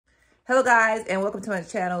Hello guys, and welcome to my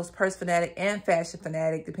channels, Purse Fanatic and Fashion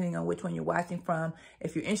Fanatic, depending on which one you're watching from.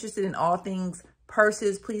 If you're interested in all things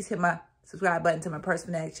purses, please hit my subscribe button to my Purse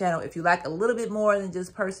Fanatic channel. If you like a little bit more than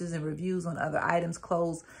just purses and reviews on other items,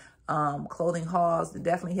 clothes, clothing hauls, then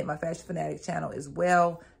definitely hit my Fashion Fanatic channel as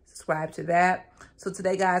well. Subscribe to that. So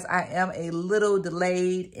today, guys, I am a little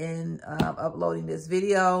delayed in uploading this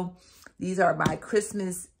video. These are my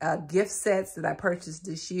Christmas gift sets that I purchased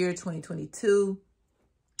this year, 2022.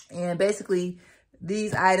 And basically,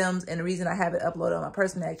 these items, and the reason I have it uploaded on my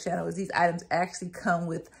Purse Fanatic channel is these items actually come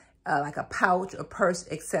with like a pouch or purse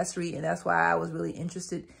accessory. And that's why I was really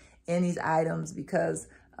interested in these items, because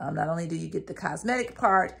not only do you get the cosmetic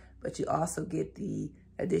part, but you also get the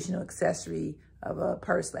additional accessory of a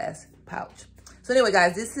purse / pouch. So anyway,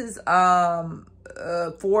 guys, this is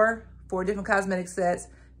four different cosmetic sets: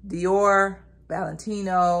 Dior,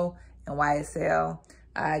 Valentino, and YSL.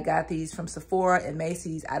 I got these from Sephora and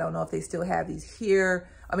Macy's. I don't know if they still have these here.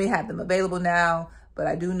 I mean, have them available now, but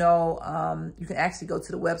I do know you can actually go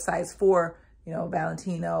to the websites for,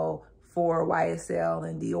 Valentino, for YSL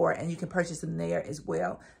and Dior, and you can purchase them there as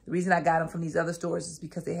well. The reason I got them from these other stores is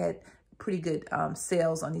because they had pretty good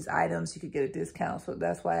sales on these items. You could get a discount. So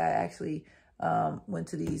that's why I actually went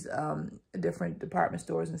to these different department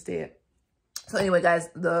stores instead. So anyway, guys,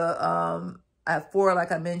 I have four,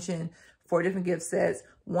 like I mentioned, 4 different gift sets.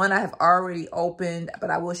 One I have already opened, but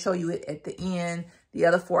I will show you it at the end. The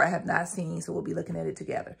other 4 I have not seen, so we'll be looking at it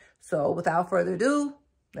together. So without further ado,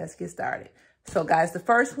 let's get started. So guys, the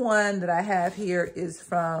first one that I have here is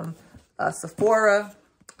from Sephora.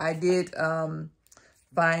 I did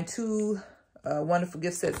find 2 wonderful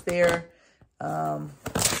gift sets there. Now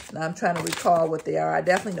I'm trying to recall what they are. I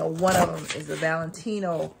definitely know one of them is a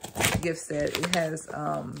Valentino gift set. It has,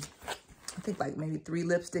 I think, like maybe 3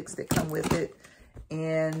 lipsticks that come with it.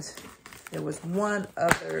 And there was one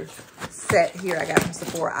other set here I got from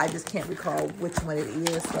Sephora. I just can't recall which one it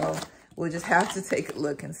is. So we'll just have to take a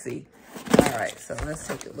look and see. All right, so let's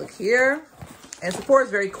take a look here. And Sephora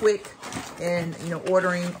is very quick in,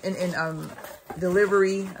 ordering and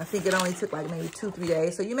delivery. I think it only took like maybe 2-3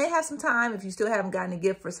 days. So you may have some time. If you still haven't gotten a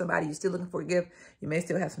gift for somebody, you're still looking for a gift, you may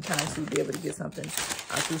still have some time to be able to get something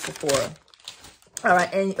through Sephora. All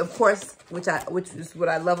right, and of course, which is what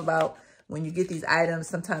I love about when you get these items,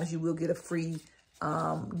 sometimes you will get a free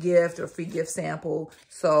gift or free gift sample.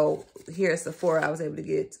 So here at Sephora, I was able to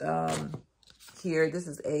get here. This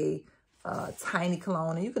is a tiny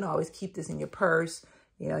cologne, and you can always keep this in your purse.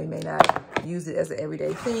 You may not use it as an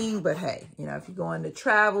everyday thing, but hey, if you're going to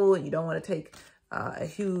travel and you don't want to take a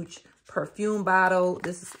huge perfume bottle,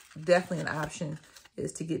 this is definitely an option,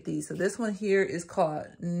 is to get these. So this one here is called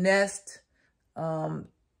Nest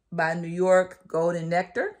by New York Golden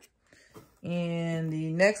Nectar. And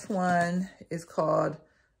the next one is called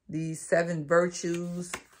the 7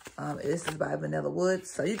 Virtues. This is by Vanilla Woods.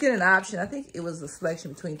 So you get an option. I think it was a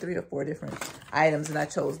selection between 3 or 4 different items, and I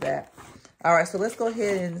chose that. All right, so let's go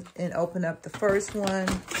ahead and open up the first one.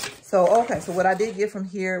 So, okay, so what I did get from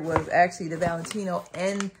here was actually the Valentino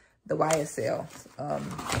and the YSL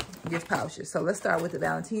gift pouches. So let's start with the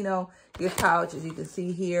Valentino gift pouch. As you can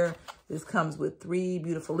see here, this comes with 3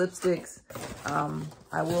 beautiful lipsticks.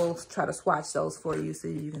 I will try to swatch those for you so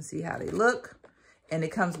you can see how they look. And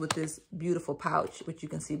it comes with this beautiful pouch, which you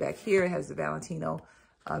can see back here. It has the Valentino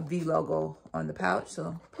V logo on the pouch.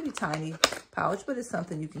 So pretty tiny pouch, but it's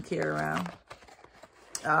something you can carry around.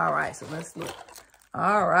 All right, so let's look.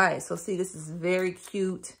 All right, so see, this is very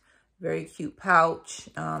cute pouch.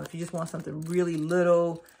 If you just want something really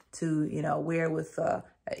little to, wear with an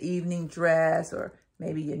evening dress or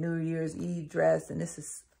maybe your New Year's Eve dress, and this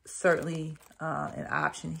is certainly an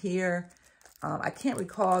option here. I can't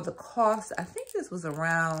recall the cost. I think this was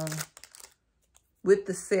around, with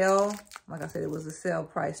the sale, like I said, it was a sale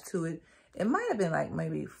price to it. It might have been like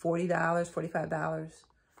maybe $40,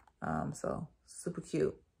 $45. So super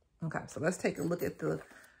cute. Okay, so let's take a look at the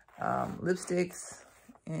lipsticks.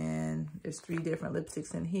 And there's 3 different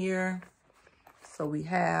lipsticks in here. So we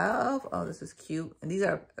have, oh, this is cute. And these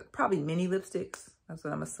are probably mini lipsticks. That's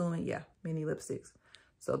what I'm assuming. Yeah, mini lipsticks.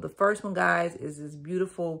 So the first one, guys, is this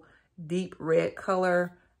beautiful deep red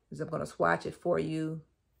color. I'm going to swatch it for you.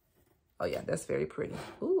 Oh, yeah, that's very pretty.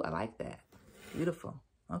 Ooh, I like that. Beautiful.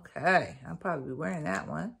 Okay, I'll probably be wearing that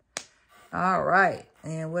one. All right.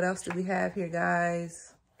 And what else do we have here,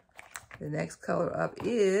 guys? The next color up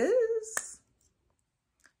is...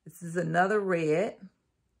 this is another red.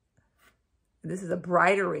 This is a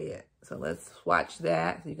brighter red. So let's swatch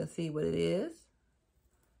that so you can see what it is.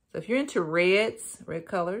 So if you're into reds, red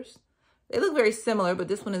colors, they look very similar, but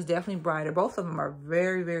this one is definitely brighter. Both of them are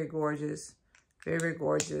very, very gorgeous. Very, very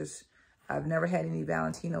gorgeous. I've never had any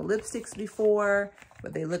Valentino lipsticks before,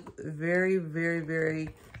 but they look very, very, very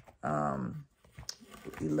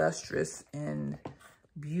illustrious and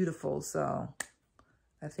beautiful. So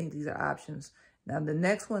I think these are options. Now the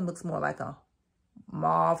next one looks more like a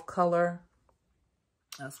mauve color.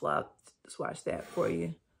 I'll swatch that for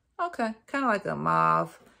you. Okay, kind of like a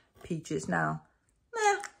mauve peaches. Now,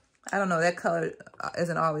 I don't know. That color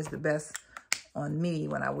isn't always the best on me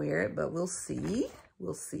when I wear it, but we'll see.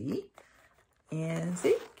 We'll see. And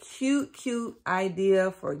see, cute, cute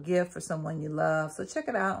idea for a gift for someone you love. So check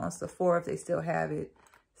it out on Sephora if they still have it.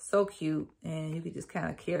 So cute. And you could just kind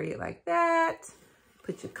of carry it like that.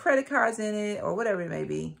 Put your credit cards in it or whatever it may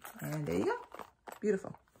be. And there you go.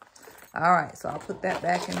 Beautiful. All right, so I'll put that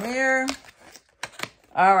back in there.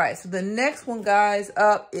 All right, so the next one, guys,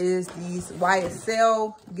 up is these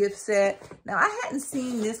YSL gift set. Now, I hadn't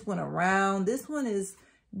seen this one around. This one is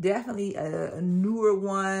definitely a newer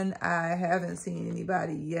one. I haven't seen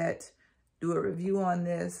anybody yet do a review on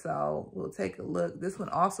this, so we'll take a look. This one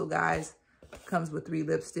also, guys, comes with 3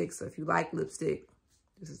 lipsticks. So if you like lipstick,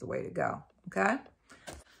 this is the way to go, okay?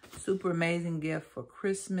 Super amazing gift for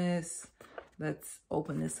Christmas. Let's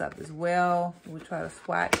open this up as well. We'll try to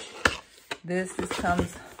swatch this. This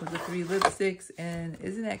comes with the 3 lipsticks, and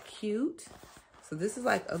isn't that cute? So this is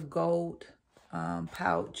like a gold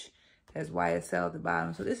pouch. Has YSL at the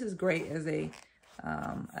bottom. So this is great as a,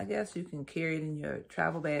 I guess you can carry it in your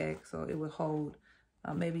travel bag. So it would hold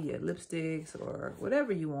maybe your lipsticks or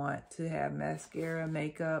whatever you want to have, mascara,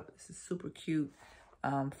 makeup. This is super cute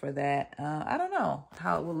for that. I don't know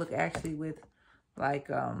how it will look actually with like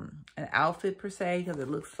an outfit per se, because it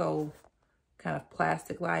looks so kind of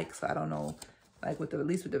plastic-like. So I don't know, like with the, at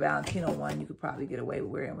least with the Valentino one, you could probably get away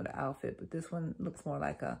with wearing with an outfit, but this one looks more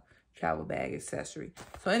like a travel bag accessory.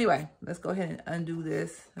 So anyway, let's go ahead and undo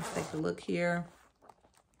this. Let's take a look here.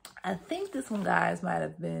 I think this one, guys, might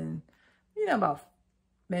have been, you know, about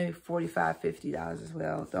maybe $45, $50 as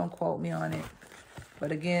well. Don't quote me on it.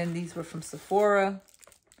 But again, these were from Sephora.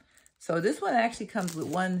 So this one actually comes with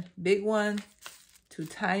 1 big one, 2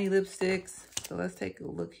 tiny lipsticks. So let's take a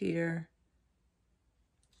look here.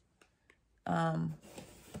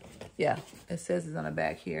 Yeah, it says it's on the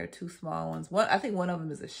back here, 2 small ones. I think one of them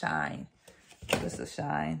is a shine. This is a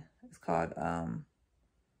shine. It's called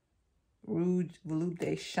Rouge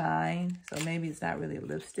Volupté Shine. So maybe it's not really a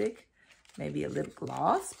lipstick. Maybe a lip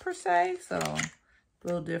gloss per se. So a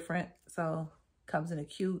little different. So comes in a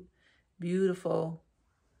cute, beautiful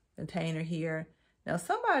container here. Now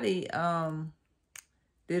somebody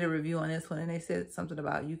did a review on this one, and they said something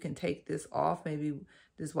about you can take this off, maybe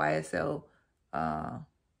this YSL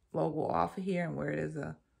logo off of here and wear it as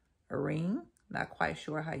a ring. Not quite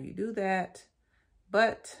sure how you do that,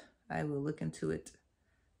 but I will look into it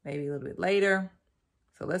maybe a little bit later.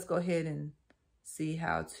 So let's go ahead and see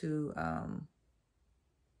how to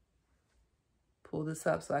pull this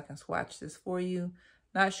up so I can swatch this for you.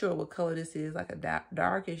 Not sure what color this is, like a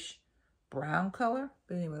darkish brown color.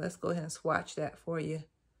 But anyway, let's go ahead and swatch that for you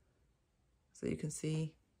so you can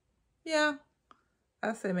see. Yeah,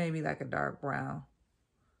 I'd say maybe like a dark brown.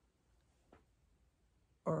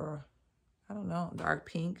 Or, I don't know, dark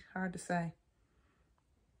pink. Hard to say.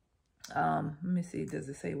 Let me see. Does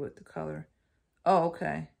it say what the color? Oh,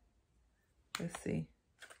 okay. Let's see.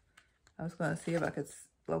 I was going to see if I could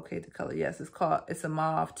locate the color. Yes, it's a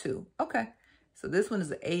mauve too. Okay. So this one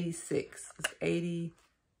is an 86. It's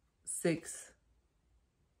 86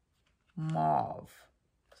 mauve.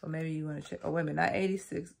 So maybe you want to check. Oh, wait a minute. Not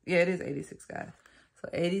 86. Yeah, it is 86, guys. So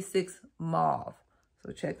 86 mauve.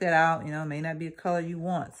 So check that out. You know, it may not be a color you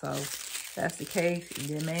want. So if that's the case,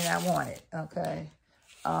 you may not want it. Okay.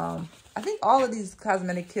 I think all of these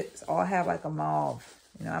cosmetic kits all have like a mauve.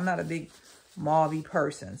 You know, I'm not a big mauve-y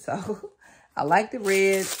person. So I like the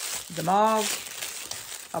red, the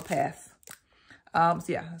mauve, I'll pass. So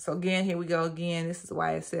yeah, so again, here we go again. This is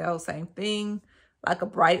YSL, same thing. Like a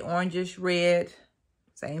bright orangish red.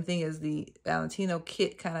 Same thing as the Valentino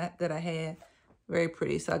kit kind of that I had. Very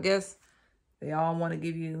pretty. So I guess they all want to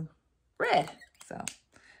give you red. So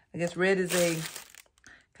I guess red is a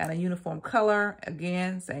kind of uniform color.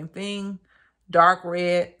 Again, same thing. Dark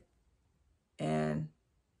red and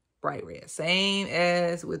bright red. Same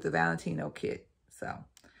as with the Valentino kit. So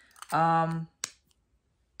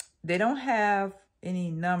they don't have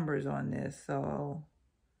any numbers on this. So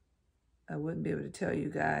I wouldn't be able to tell you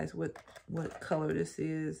guys what color this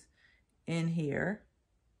is in here.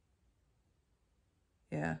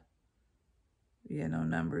 Yeah. Yeah, no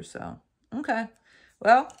numbers, so. Okay.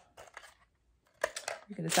 Well,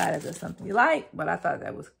 you can decide if there's something you like, but I thought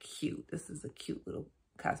that was cute. This is a cute little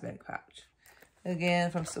cosmetic pouch.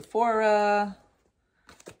 Again, from Sephora.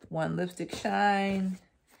 One lipstick shine.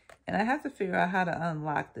 And I have to figure out how to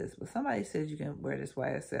unlock this. But somebody says you can wear this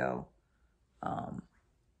YSL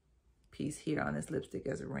piece here on this lipstick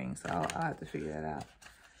as a ring. So I'll have to figure that out.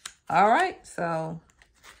 All right. So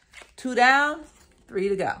 2 down, 3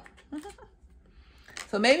 to go.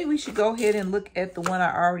 So maybe we should go ahead and look at the one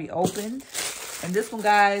I already opened. And this one,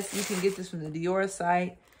 guys, you can get this from the Dior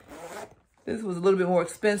site. This was a little bit more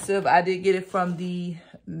expensive. I did get it from the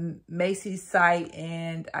Macy's site,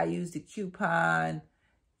 and I used the coupon.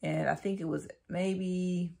 And I think it was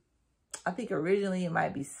maybe, I think originally it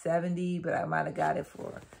might be 70, but I might have got it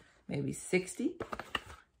for maybe 60.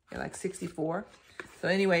 Yeah, like 64. So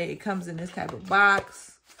anyway, it comes in this type of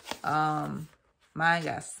box. Mine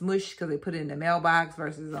got smushed because they put it in the mailbox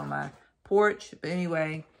versus on my porch. But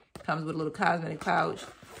anyway, comes with a little cosmetic pouch.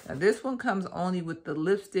 Now this one comes only with the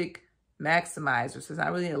lipstick maximizer. So it's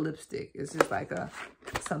not really a lipstick. It's just like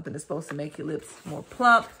something that's supposed to make your lips more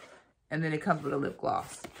plump. And then it comes with a lip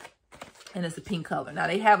gloss. And it's a pink color. Now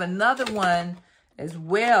they have another one as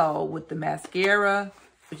well with the mascara,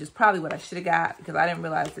 which is probably what I should have got because I didn't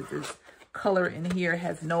realize that this color in here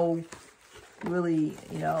has no really,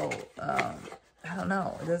 you know, I don't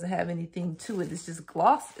know. It doesn't have anything to it. It's just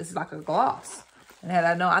gloss. It's like a gloss. And had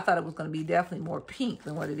I known, I thought it was going to be definitely more pink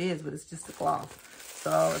than what it is, but it's just a gloss.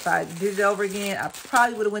 So if I did it over again, I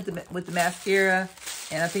probably would have went with the mascara.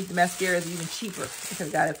 And I think the mascara is even cheaper. I could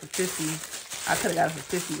have got it for 50. I could have got it for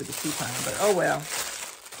 50 with the coupon. But oh well.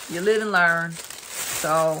 You live and learn.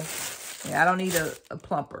 So yeah, I don't need a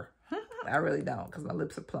plumper. I really don't because my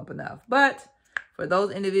lips are plump enough. But for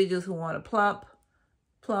those individuals who want a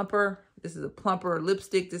plumper, this is a plumper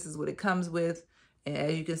lipstick. This is what it comes with. And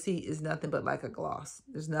as you can see, it's nothing but like a gloss.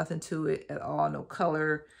 There's nothing to it at all. No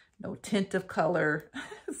color, no tint of color.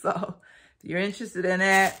 So if you're interested in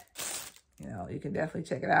that, you know, you can definitely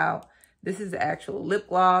check it out. This is the actual lip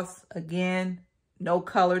gloss. Again, no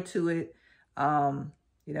color to it. You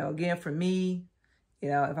know, again, for me, you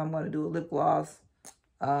know, if I'm going to do a lip gloss,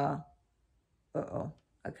 uh-oh,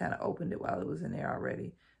 I kind of opened it while it was in there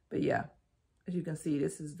already. But yeah, as you can see,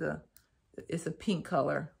 this is it's a pink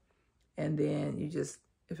color. And then you just,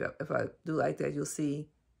 if I do like that, you'll see,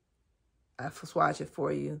 I swatch it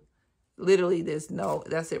for you. Literally, that's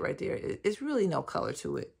it right there. It's really no color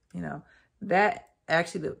to it, you know. That,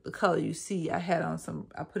 actually, the color you see, I had on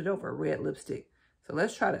I put it over a red lipstick. So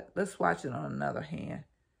let's swatch it on another hand.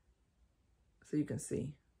 So you can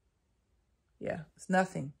see. Yeah, it's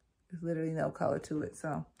nothing. There's literally no color to it.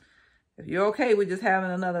 So if you're okay with just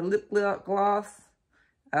having another lip gloss,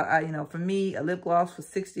 you know, for me, a lip gloss for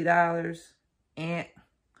 $60, and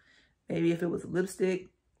maybe if it was a lipstick,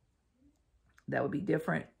 that would be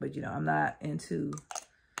different. But, you know, I'm not into,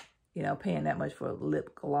 you know, paying that much for a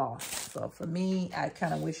lip gloss. So for me, I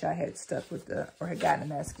kind of wish I had stuck with or had gotten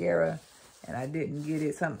the mascara, and I didn't get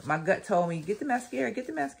it. My gut told me, get the mascara, get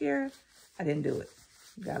the mascara. I didn't do it.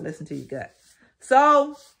 You gotta listen to your gut.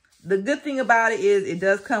 So the good thing about it is it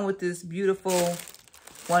does come with this beautiful,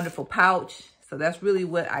 wonderful pouch. So that's really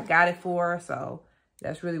what I got it for. So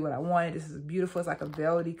that's really what I wanted. This is beautiful. It's like a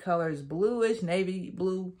velvety color. It's bluish, navy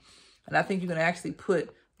blue. And I think you're going to actually put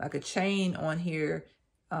like a chain on here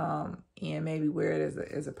and maybe wear it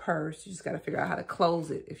as a purse. You just got to figure out how to close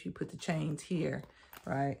it if you put the chains here,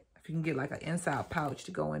 right? If you can get like an inside pouch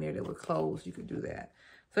to go in there that would close, you could do that.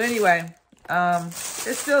 So anyway,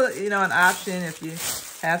 it's still, you know, an option if you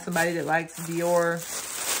have somebody that likes Dior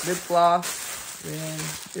lip gloss, then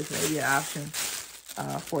this may be an option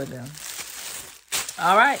for them.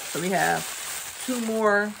 All right, so we have 2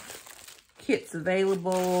 more kits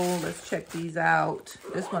available. Let's check these out.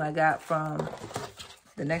 This one I got from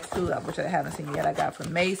the next 2, which I haven't seen yet. I got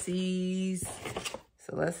from Macy's.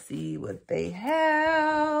 So let's see what they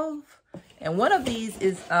have. And one of these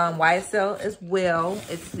is YSL as well.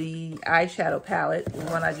 It's the eyeshadow palette. The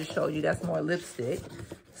one I just showed you, that's more lipstick.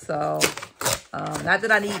 So, not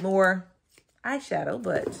that I need more eyeshadow,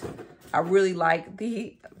 but I really like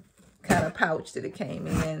the kind of pouch that it came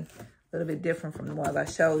in. A little bit different from the ones I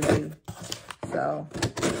showed you. So,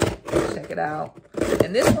 check it out.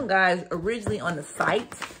 And this one, guys, originally on the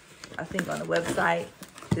site, I think on the website,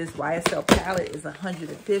 this YSL palette is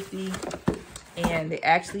 $150. And they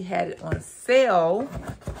actually had it on sale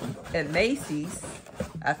at Macy's.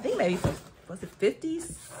 I think maybe for, was it $50,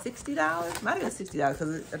 $60? Might have been $60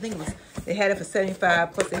 because I think it was, they had it for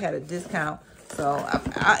 $75 plus they had a discount. So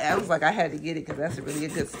I was like, I had to get it because that's really a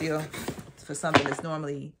good steal for something that's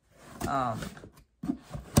normally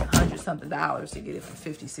 $100-something to get it for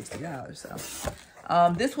 $50, $60. So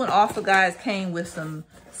this one also, guys, came with some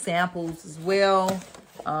samples as well.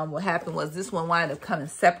 What happened was this one wound up coming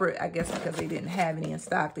separate, I guess because they didn't have any in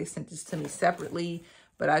stock. They sent this to me separately,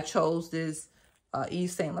 but I chose this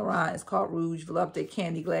Yves Saint Laurent. It's called Rouge Volupté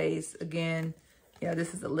Candy Glaze. Again, you know,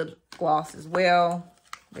 this is a lip gloss as well.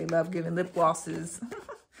 They love giving lip glosses.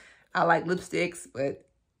 I like lipsticks, but,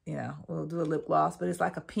 you know, we'll do a lip gloss. But it's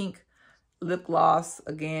like a pink lip gloss.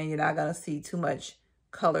 Again, you're not going to see too much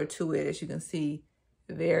color to it. As you can see,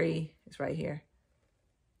 it's right here.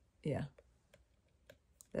 Yeah.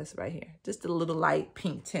 That's right here. Just a little light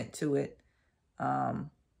pink tint to it.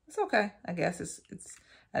 It's okay. I guess it's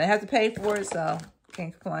I didn't have to pay for it, so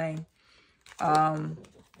can't complain. And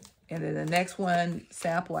then the next one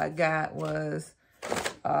sample I got was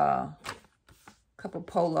a couple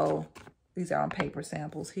Polo. These are on paper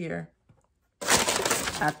samples here.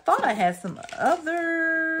 I thought I had some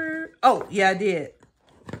other. Oh, yeah, I did.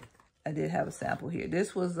 I did have a sample here.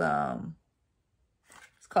 This was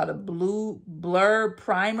it's called a Blur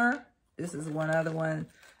Primer. This is one other one,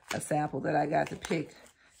 a sample that I got to pick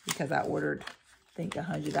because I ordered, I think,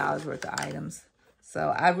 $100 worth of items.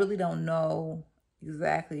 So I really don't know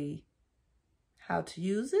exactly how to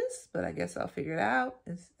use this, but I guess I'll figure it out.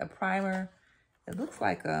 It's a primer. It looks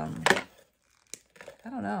like, I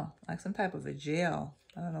don't know, like some type of a gel.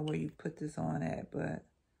 I don't know where you put this on at, but,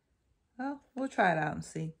 well, we'll try it out and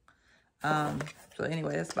see. So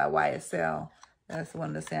anyway, that's by YSL. That's one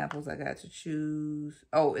of the samples I got to choose.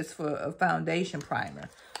 Oh, it's for a foundation primer.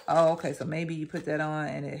 Oh, okay. So maybe you put that on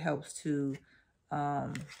and it helps to, I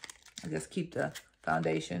guess, keep the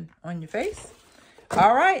foundation on your face.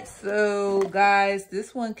 All right. So, guys,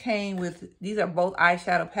 this one came with, these are both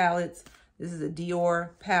eyeshadow palettes. This is a Dior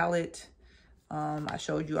palette. I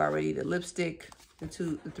showed you already the lipstick, the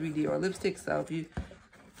 3 Dior lipsticks. So if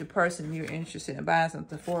the person you're interested in buying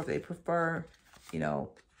something for, if they prefer, you know,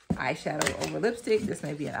 eyeshadow over lipstick, this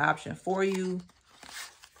may be an option for you.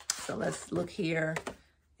 So let's look here.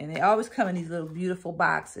 And they always come in these little beautiful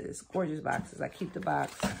boxes, gorgeous boxes. I keep the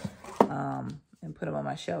box and put them on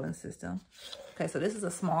my shelving system. Okay, so this is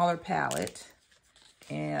a smaller palette.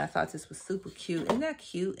 And I thought this was super cute. Isn't that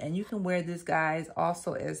cute? And you can wear this, guys,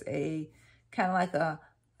 also as a kind of like a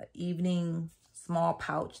evening small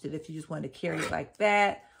pouch, that if you just wanted to carry it like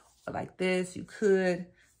that or like this, you could.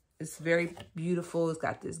 It's very beautiful. It's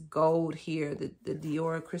got this gold here, the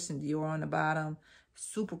Dior, Christian Dior on the bottom.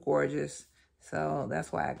 Super gorgeous. So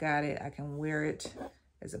that's why I got it. I can wear it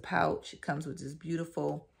as a pouch. It comes with this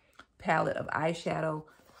beautiful palette of eyeshadow.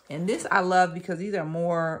 And this I love because these are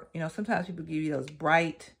more, you know, sometimes people give you those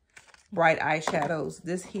bright eyeshadows.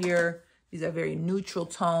 This here, these are very neutral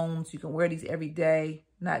tones. You can wear these every day,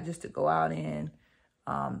 not just to go out in.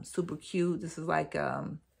 Super cute. This is like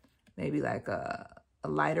maybe like a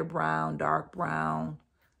lighter brown, dark brown,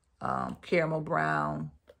 caramel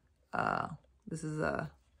brown. This is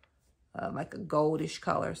like a goldish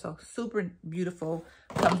color. So super beautiful.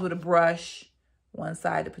 Comes with a brush. One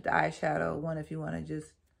side to put the eyeshadow. One if you want to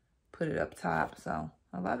just put it up top. So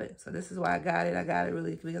I love it. So this is why I got it. I got it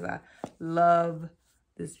really because I love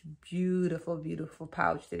this beautiful, beautiful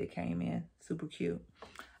pouch that it came in. Super cute.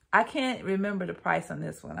 I can't remember the price on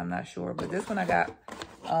this one. I'm not sure. But this one I got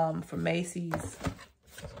from Macy's.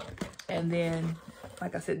 And then,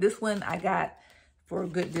 like I said, this one I got for a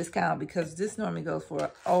good discount because this normally goes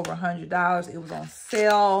for over $100. It was on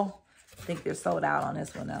sale. I think they're sold out on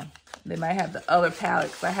this one now. They might have the other palette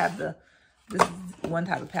because I have this is one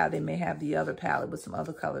type of palette. They may have the other palette with some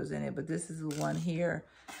other colors in it, but this is the one here.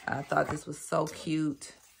 I thought this was so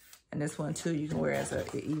cute. And this one too, you can wear as an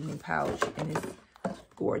evening pouch, and it's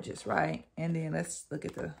gorgeous, right? And then let's look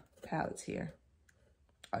at the palettes here.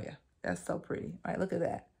 Oh yeah, that's so pretty. All right, look at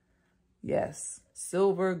that. Yes,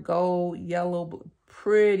 silver, gold, yellow,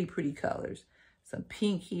 pretty, pretty colors. Some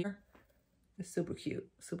pink here. It's super cute,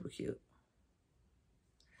 super cute.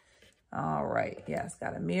 All right, yeah, it's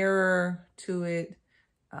got a mirror to it.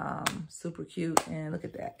 Super cute, and look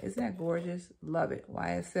at that. Isn't that gorgeous? Love it.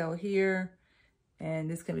 YSL here,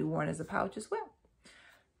 and this can be worn as a pouch as well.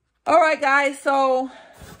 All right, guys, so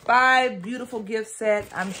 5 beautiful gift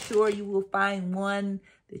sets. I'm sure you will find one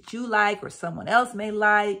that you like or someone else may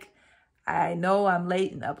like. I know I'm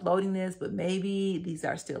late in uploading this, but maybe these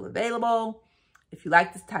are still available. If you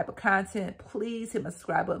like this type of content, please hit my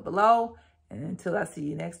subscribe button below. And until I see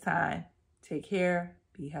you next time, take care,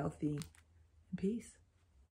 be healthy, and peace.